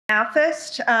Our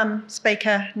first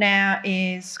speaker now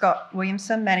is Scott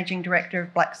Williamson, Managing Director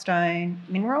of Blackstone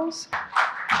Minerals.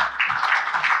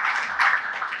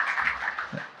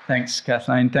 Thanks,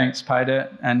 Kathleen. Thanks,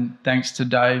 Peter. And thanks to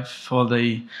Dave for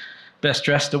the Best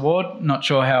Dressed Award. Not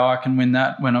sure how I can win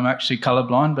that when I'm actually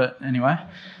colourblind, but anyway,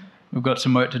 we've got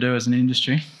some work to do as an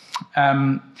industry.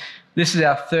 This is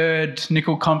our third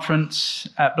nickel conference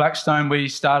at Blackstone. We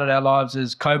started our lives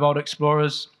as cobalt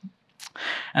explorers,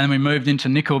 and then we moved into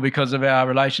nickel because of our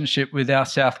relationship with our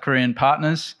South Korean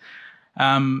partners.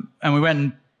 And we went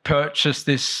and purchased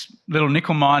this little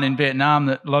nickel mine in Vietnam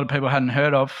that a lot of people hadn't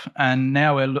heard of, and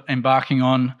now we're embarking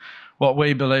on what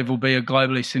we believe will be a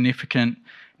globally significant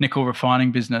nickel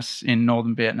refining business in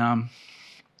northern Vietnam.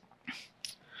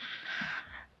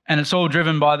 And it's all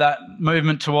driven by that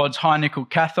movement towards high nickel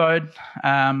cathode.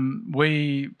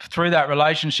 Through that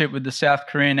relationship with the South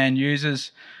Korean end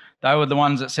users, they were the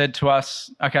ones that said to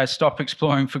us, okay, stop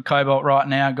exploring for cobalt right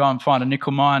now, go and find a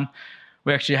nickel mine.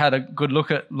 We actually had a good look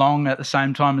at Long at the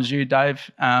same time as you, Dave.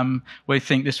 We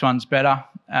think this one's better.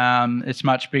 It's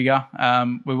much bigger.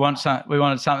 We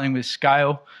wanted something with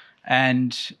scale,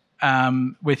 and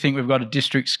we think we've got a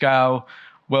district scale,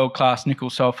 world-class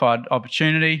nickel sulphide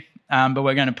opportunity, but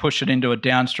we're going to push it into a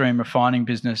downstream refining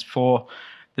business for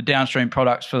the downstream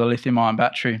products for the lithium-ion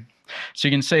battery. So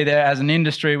you can see there, as an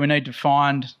industry, we need to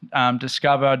find,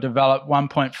 discover, develop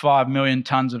 1.5 million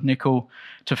tonnes of nickel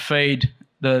to feed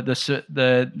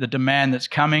the demand that's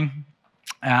coming.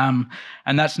 And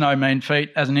that's no mean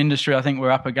feat. As an industry, I think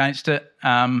we're up against it,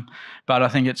 but I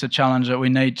think it's a challenge that we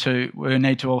need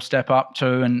to all step up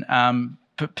to, and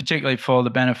particularly for the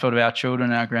benefit of our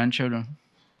children and our grandchildren.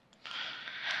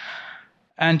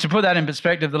 And to put that in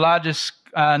perspective, the largest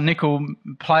nickel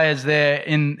players there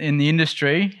in the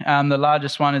industry, the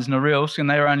largest one is Norilsk, and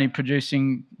they're only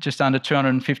producing just under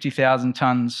 250,000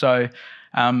 tonnes. So,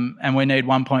 and we need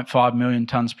 1.5 million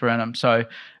tonnes per annum. So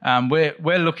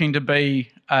we're looking to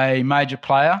be a major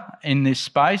player in this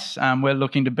space. We're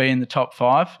looking to be in the top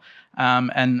 5,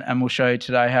 and we'll show you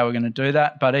today how we're going to do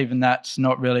that. But even that's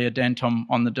not really a dent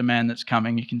on the demand that's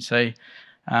coming. You can see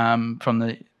from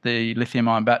the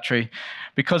lithium-ion battery.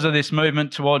 Because of this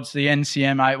movement towards the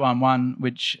NCM 811,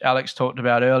 which Alex talked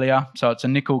about earlier, so it's a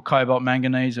nickel, cobalt,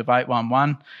 manganese of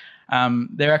 811.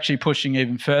 They're actually pushing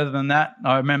even further than that.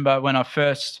 I remember when I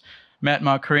first met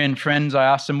my Korean friends, I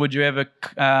asked them, would you ever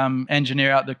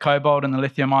engineer out the cobalt and the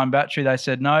lithium-ion battery? They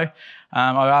said no.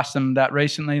 I asked them that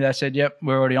recently. They said, yep,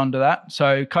 we're already onto that.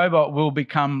 So cobalt will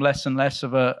become less and less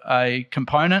of a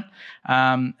component,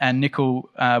 and nickel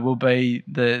will be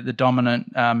the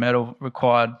dominant metal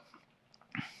required.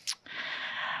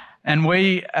 And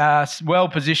we are well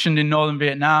positioned in northern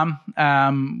Vietnam.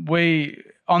 We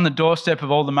on the doorstep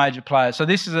of all the major players. So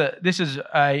this is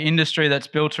a industry that's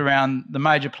built around the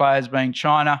major players being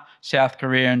China, South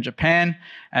Korea, and Japan,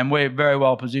 and we're very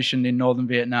well positioned in northern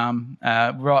Vietnam,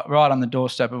 right on the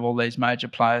doorstep of all these major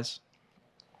players.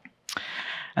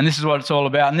 And this is what it's all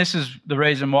about. And this is the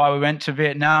reason why we went to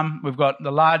Vietnam. We've got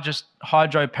the largest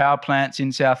hydro power plants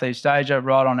in Southeast Asia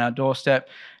right on our doorstep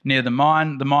near the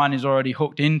mine. The mine is already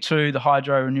hooked into the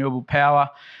hydro renewable power.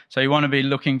 So you want to be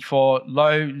looking for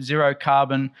low, zero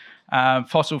carbon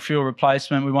fossil fuel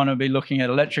replacement. We want to be looking at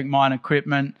electric mine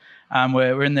equipment.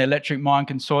 We're in the electric mine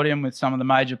consortium with some of the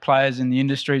major players in the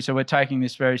industry. So we're taking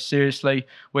this very seriously.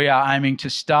 We are aiming to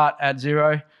start at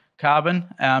zero carbon,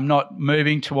 not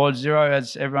moving towards zero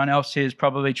as everyone else here is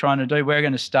probably trying to do. We're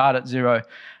going to start at zero,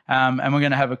 and we're going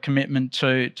to have a commitment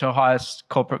to highest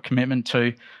corporate commitment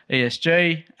to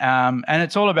ESG, and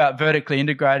it's all about vertically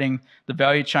integrating the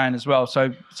value chain as well.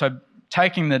 So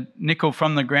taking the nickel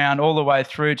from the ground all the way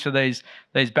through to these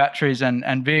batteries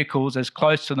and vehicles as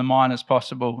close to the mine as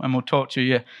possible, and we'll talk to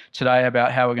you today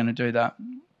about how we're going to do that.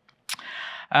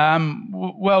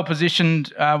 Well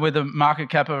positioned with a market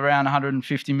cap of around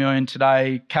 150 million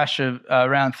today, cash of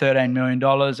around $13 million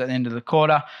at the end of the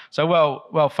quarter. So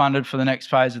well funded for the next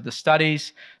phase of the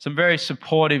studies. Some very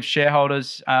supportive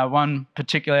shareholders, one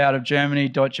particularly out of Germany,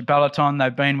 Deutsche Balaton.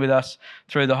 They've been with us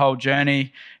through the whole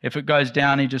journey. If it goes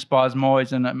down, he just buys more.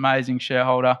 He's an amazing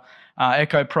shareholder.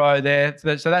 EcoPro there.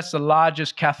 So that's the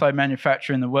largest cathode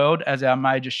manufacturer in the world as our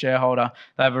major shareholder.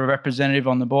 They have a representative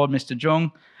on the board, Mr.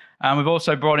 Jung. We've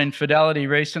also brought in Fidelity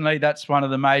recently. That's one of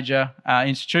the major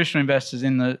institutional investors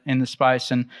in the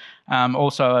space, and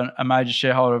also a major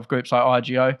shareholder of groups like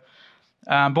IGO.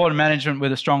 Board of management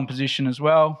with a strong position as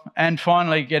well. And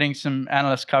finally, getting some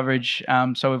analyst coverage.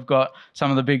 So we've got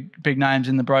some of the big names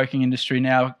in the broking industry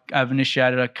now have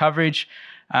initiated a coverage.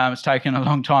 It's taken a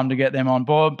long time to get them on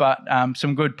board, but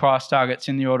some good price targets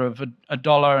in the order of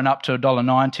 $1 and up to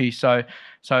 $1.90. So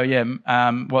So yeah,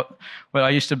 well, I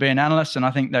used to be an analyst, and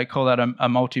I think they call that a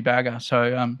multi-bagger.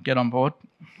 So get on board.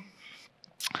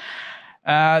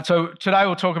 So today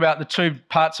we'll talk about the two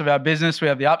parts of our business. We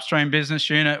have the upstream business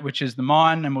unit, which is the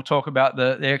mine, and we'll talk about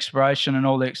the exploration and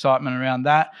all the excitement around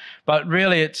that. But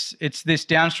really, it's this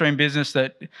downstream business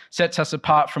that sets us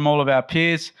apart from all of our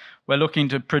peers. We're looking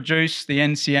to produce the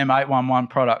NCM 811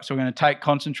 product. So we're going to take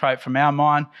concentrate from our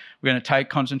mine. We're going to take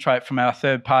concentrate from our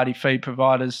third-party feed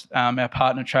providers, our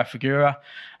partner Trafigura.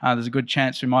 There's a good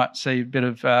chance we might see a bit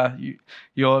of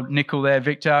your nickel there,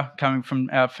 Victor, coming from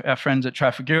our friends at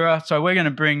Trafigura. So we're going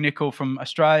to bring nickel from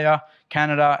Australia,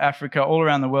 Canada, Africa, all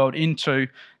around the world into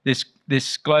this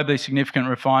globally significant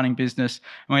refining business.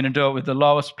 And we're going to do it with the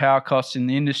lowest power costs in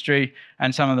the industry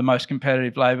and some of the most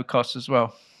competitive labour costs as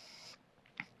well.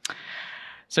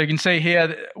 So you can see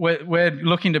here, we're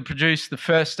looking to produce the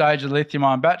first stage of the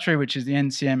lithium-ion battery, which is the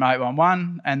NCM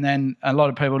 811. And then a lot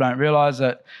of people don't realise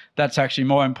that that's actually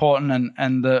more important,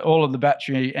 and all of the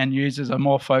battery end users are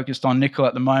more focused on nickel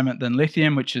at the moment than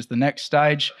lithium, which is the next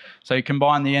stage. So you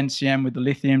combine the NCM with the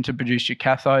lithium to produce your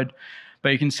cathode. But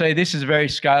you can see this is very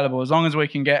scalable. As long as we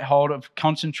can get hold of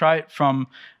concentrate from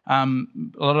a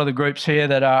lot of the groups here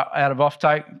that are out of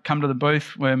offtake, come to the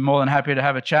booth. We're more than happy to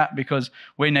have a chat, because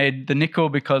we need the nickel,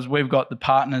 because we've got the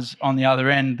partners on the other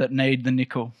end that need the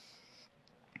nickel.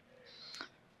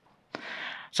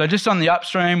 So just on the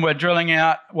upstream, we're drilling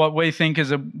out what we think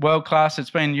is a world-class.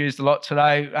 It's been used a lot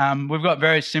today. We've got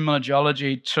very similar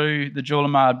geology to the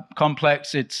Julimar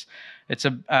complex. It's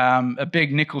a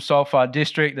big nickel sulphide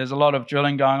district. There's a lot of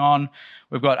drilling going on.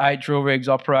 We've got 8 drill rigs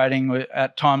operating.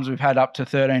 At times we've had up to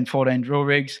 13, 14 drill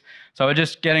rigs. So we're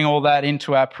just getting all that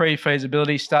into our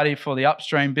pre-feasibility study for the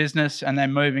upstream business, and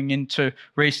then moving into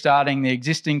restarting the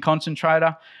existing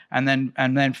concentrator, and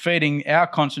then feeding our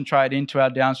concentrate into our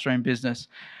downstream business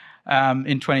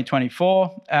in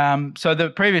 2024. So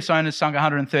the previous owners sunk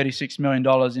 $136 million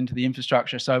into the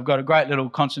infrastructure. So we've got a great little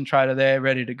concentrator there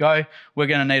ready to go. We're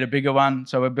going to need a bigger one.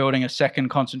 So we're building a second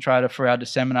concentrator for our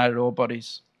disseminated ore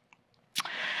bodies.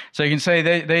 So you can see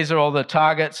these are all the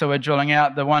targets. So we're drilling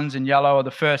out. The ones in yellow are the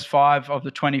first 5 of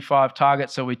the 25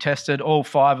 targets that we tested. All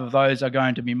 5 of those are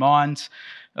going to be mines.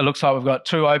 It looks like we've got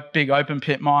 2 big open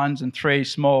pit mines and 3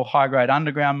 small high-grade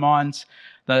underground mines.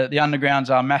 The undergrounds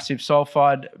are massive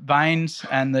sulphide veins,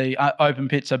 and the open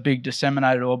pits are big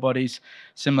disseminated ore bodies,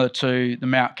 similar to the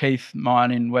Mount Keith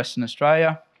mine in Western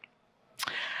Australia.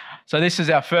 So this is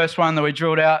our first one that we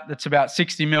drilled out. That's about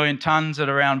 60 million tonnes at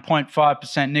around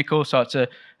 0.5% nickel. So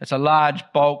it's a large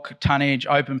bulk tonnage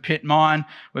open pit mine.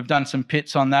 We've done some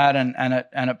pits on that,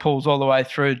 and it pulls all the way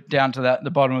through down to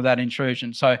the bottom of that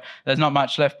intrusion. So there's not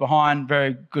much left behind.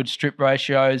 Very good strip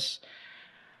ratios.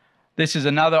 This is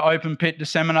another open pit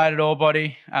disseminated ore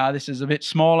body. This is a bit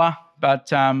smaller,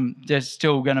 but there's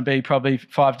still going to be probably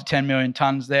 5 to 10 million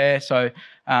tonnes there. So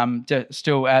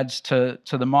still adds to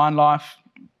the mine life.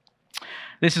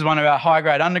 This is one of our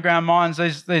high-grade underground mines.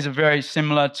 These are very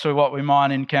similar to what we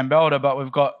mine in Kambalda, but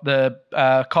we've got the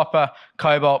copper,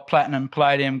 cobalt, platinum,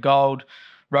 palladium, gold,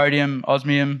 rhodium,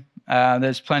 osmium.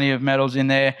 There's plenty of metals in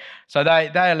there. So they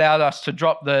allowed us to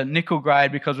drop the nickel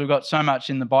grade, because we've got so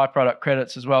much in the byproduct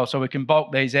credits as well. So we can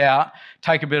bulk these out,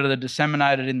 take a bit of the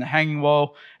disseminated in the hanging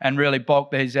wall, and really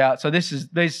bulk these out. So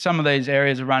some of these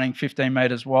areas are running 15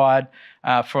 metres wide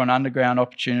for an underground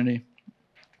opportunity.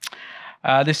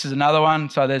 This is another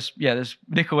one. So there's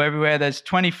nickel everywhere. There's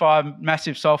 25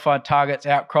 massive sulphide targets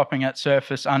outcropping at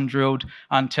surface, undrilled,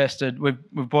 untested. We've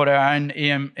bought our own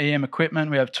EM equipment.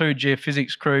 We have 2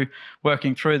 geophysics crew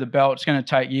working through the belt. It's going to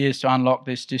take years to unlock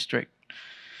this district.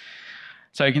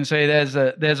 So you can see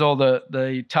there's all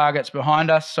the targets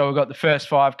behind us. So we've got the first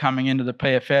 5 coming into the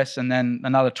PFS, and then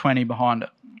another 20 behind it.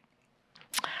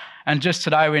 And just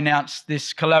today we announced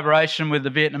this collaboration with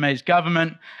the Vietnamese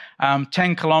government.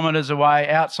 10 kilometres away,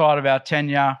 outside of our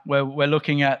tenure, we're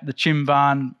looking at the Chim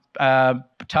Van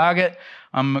target.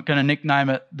 I'm going to nickname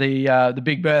it the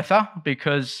Big Bertha,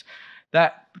 because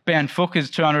that Ban Phuc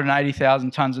is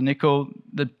 280,000 tonnes of nickel.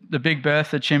 The Big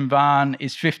Bertha Chim Van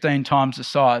is 15 times the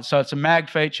size. So it's a mag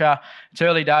feature. It's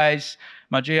early days.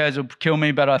 My geos will kill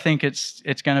me, but I think it's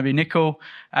going to be nickel.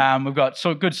 We've got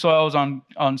good soils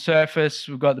on surface.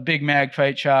 We've got the big mag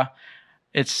feature.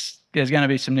 There's going to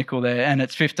be some nickel there, and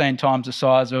it's 15 times the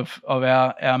size of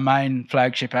our main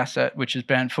flagship asset, which is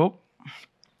Ban Phuc.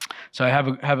 So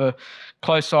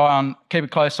keep a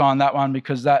close eye on that one,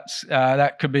 because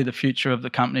that could be the future of the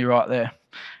company right there,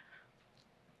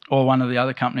 or one of the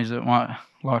other companies that might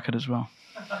like it as well.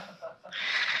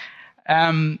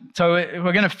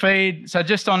 We're going to feed. So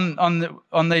just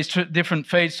on these different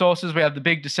feed sources, we have the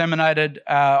big disseminated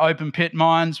open pit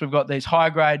mines. We've got these high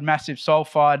grade, massive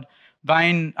sulphide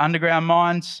vein underground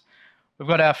mines. We've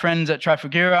got our friends at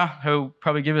Trafigura who will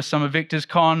probably give us some of Victor's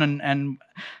con, and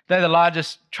they're the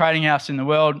largest trading house in the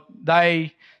world.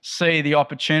 They see the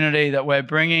opportunity that we're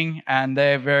bringing, and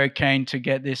they're very keen to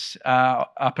get this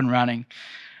up and running.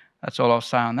 That's all I'll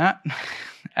say on that.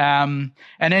 And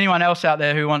anyone else out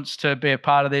there who wants to be a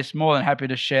part of this, more than happy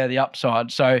to share the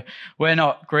upside. So we're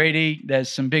not greedy. There's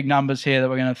some big numbers here that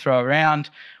we're going to throw around.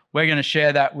 We're going to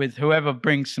share that with whoever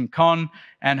brings some con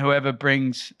and whoever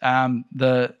brings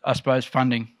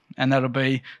funding. And that'll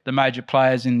be the major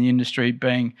players in the industry,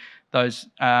 being those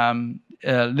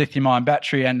lithium-ion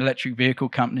battery and electric vehicle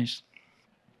companies.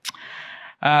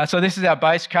 So this is our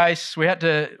base case. We had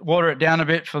to water it down a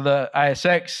bit for the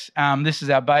ASX. This is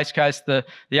our base case. The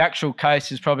actual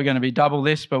case is probably going to be double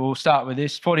this, but we'll start with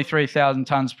this. 43,000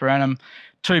 tonnes per annum,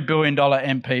 $2 billion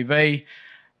NPV,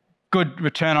 good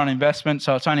return on investment.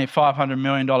 So it's only a $500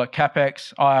 million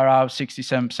CapEx, IRR of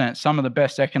 67%. Some of the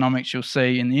best economics you'll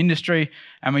see in the industry.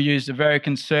 And we used a very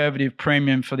conservative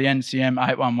premium for the NCM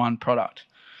 811 product.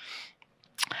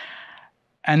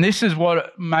 And this is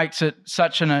what makes it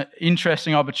such an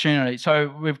interesting opportunity.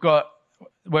 So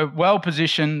we're well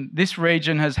positioned. This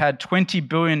region has had $20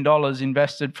 billion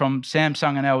invested from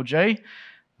Samsung and LG,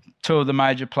 two of the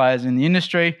major players in the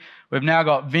industry. We've now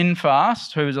got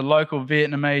VinFast, who is a local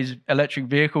Vietnamese electric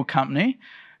vehicle company,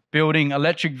 building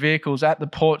electric vehicles at the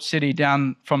port city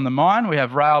down from the mine. We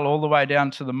have rail all the way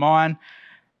down to the mine.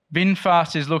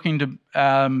 VinFast is looking to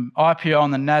IPO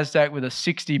on the NASDAQ with a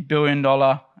 $60 billion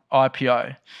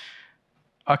IPO.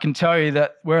 I can tell you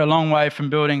that we're a long way from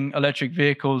building electric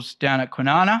vehicles down at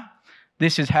Kwinana.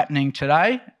 This is happening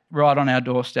today, right on our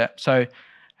doorstep. So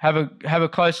have a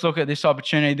close look at this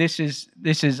opportunity. This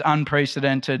is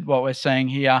unprecedented, what we're seeing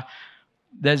here.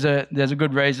 There's a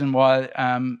good reason why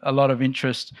a lot of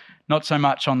interest, not so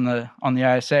much on the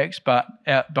ASX, but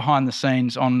out behind the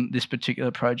scenes on this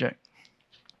particular project.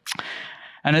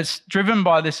 And it's driven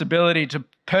by this ability to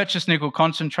purchase nickel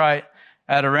concentrate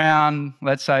at around,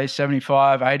 let's say,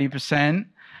 75, 80%,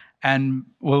 and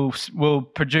we'll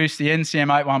produce the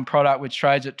NCM 81 product, which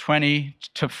trades at 20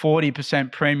 to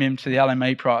 40% premium to the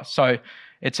LME price. So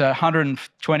it's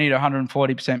 120 to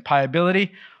 140%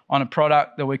 payability on a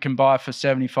product that we can buy for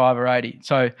 75 or 80.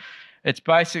 So it's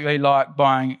basically like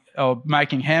buying or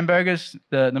making hamburgers.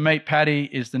 The meat patty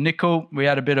is the nickel. We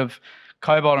add a bit of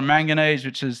cobalt and manganese,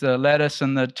 which is the lettuce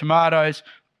and the tomatoes,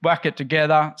 whack it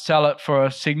together, sell it for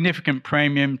a significant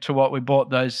premium to what we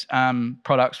bought those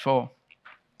products for.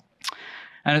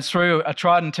 And it's through a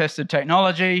tried and tested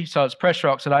technology. So it's pressure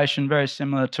oxidation, very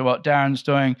similar to what Darren's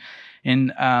doing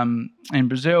in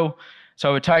Brazil.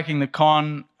 So we're taking the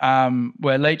con,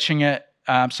 we're leaching it,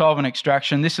 solvent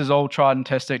extraction. This is all tried and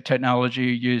tested technology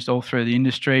used all through the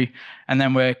industry. And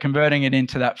then we're converting it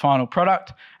into that final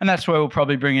product. And that's where we'll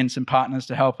probably bring in some partners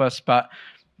to help us, but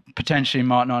potentially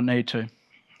might not need to.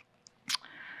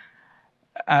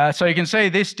 So you can see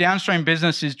this downstream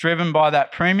business is driven by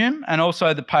that premium and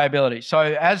also the payability. So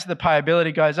as the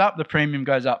payability goes up, the premium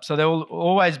goes up. So there will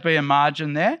always be a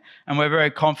margin there, and we're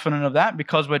very confident of that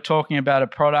because we're talking about a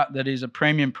product that is a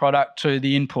premium product to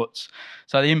the inputs.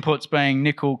 So the inputs being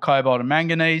nickel, cobalt and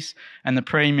manganese, and the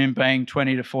premium being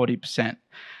 20 to 40%.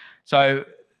 So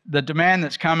the demand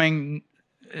that's coming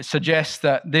suggests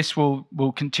that this will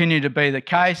continue to be the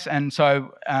case, and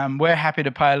so we're happy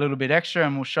to pay a little bit extra,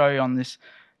 and we'll show you on this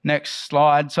next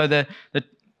slide. So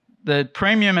the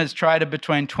premium has traded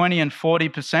between 20 and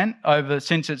 40% over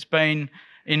since it's been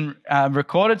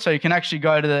recorded. So you can actually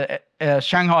go to the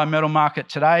Shanghai metal market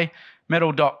today,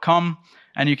 metal.com,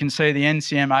 and you can see the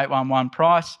NCM 811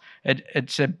 price.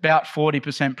 It's about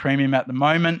 40% premium at the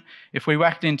moment. If we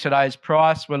whacked in today's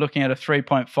price, we're looking at a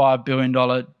 $3.5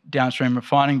 billion downstream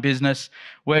refining business.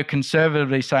 We're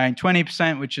conservatively saying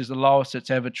 20%, which is the lowest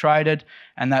it's ever traded,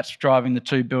 and that's driving the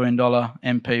 $2 billion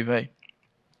NPV.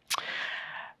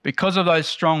 Because of those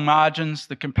strong margins,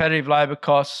 the competitive labour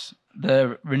costs,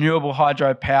 the renewable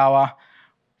hydropower,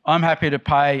 I'm happy to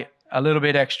pay a little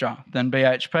bit extra than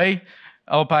BHP.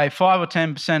 I'll pay 5 or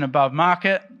 10% above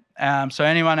market. So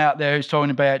anyone out there who's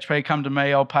talking to BHP, come to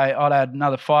me. I'll add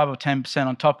another 5 or 10%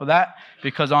 on top of that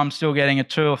because I'm still getting a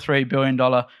 $2 or $3 billion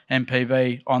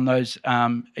NPV on those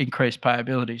increased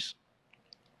payabilities.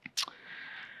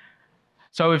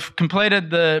 So we've completed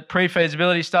the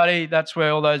pre-feasibility study. That's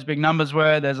where all those big numbers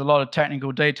were. There's a lot of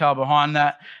technical detail behind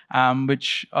that,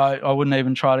 which I wouldn't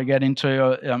even try to get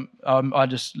into. I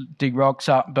just dig rocks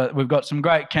up. But we've got some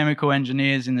great chemical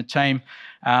engineers in the team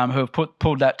who have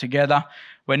pulled that together.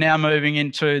 We're now moving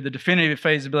into the definitive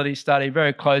feasibility study,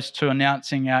 very close to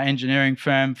announcing our engineering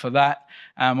firm for that,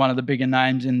 one of the bigger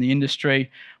names in the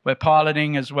industry. We're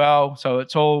piloting as well, so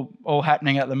it's all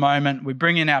happening at the moment. We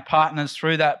bring in our partners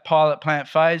through that pilot plant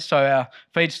phase, so our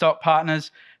feedstock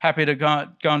partners, happy to go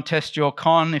and test your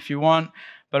con if you want,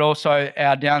 but also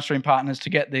our downstream partners to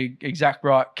get the exact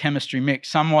right chemistry mix.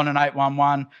 Some want an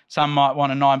 811, some might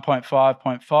want a 9.5,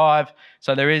 0.5.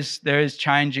 So there is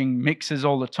changing mixes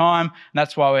all the time. And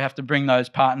that's why we have to bring those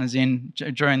partners in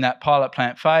during that pilot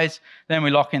plant phase. Then we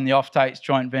lock in the offtakes,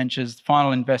 joint ventures,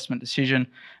 final investment decision,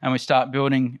 and we start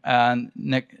building later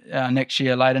next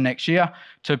year,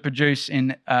 to produce in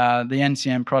the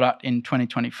NCM product in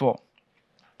 2024.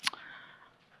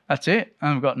 That's it.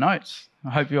 And we've got notes. I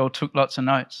hope you all took lots of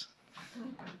notes.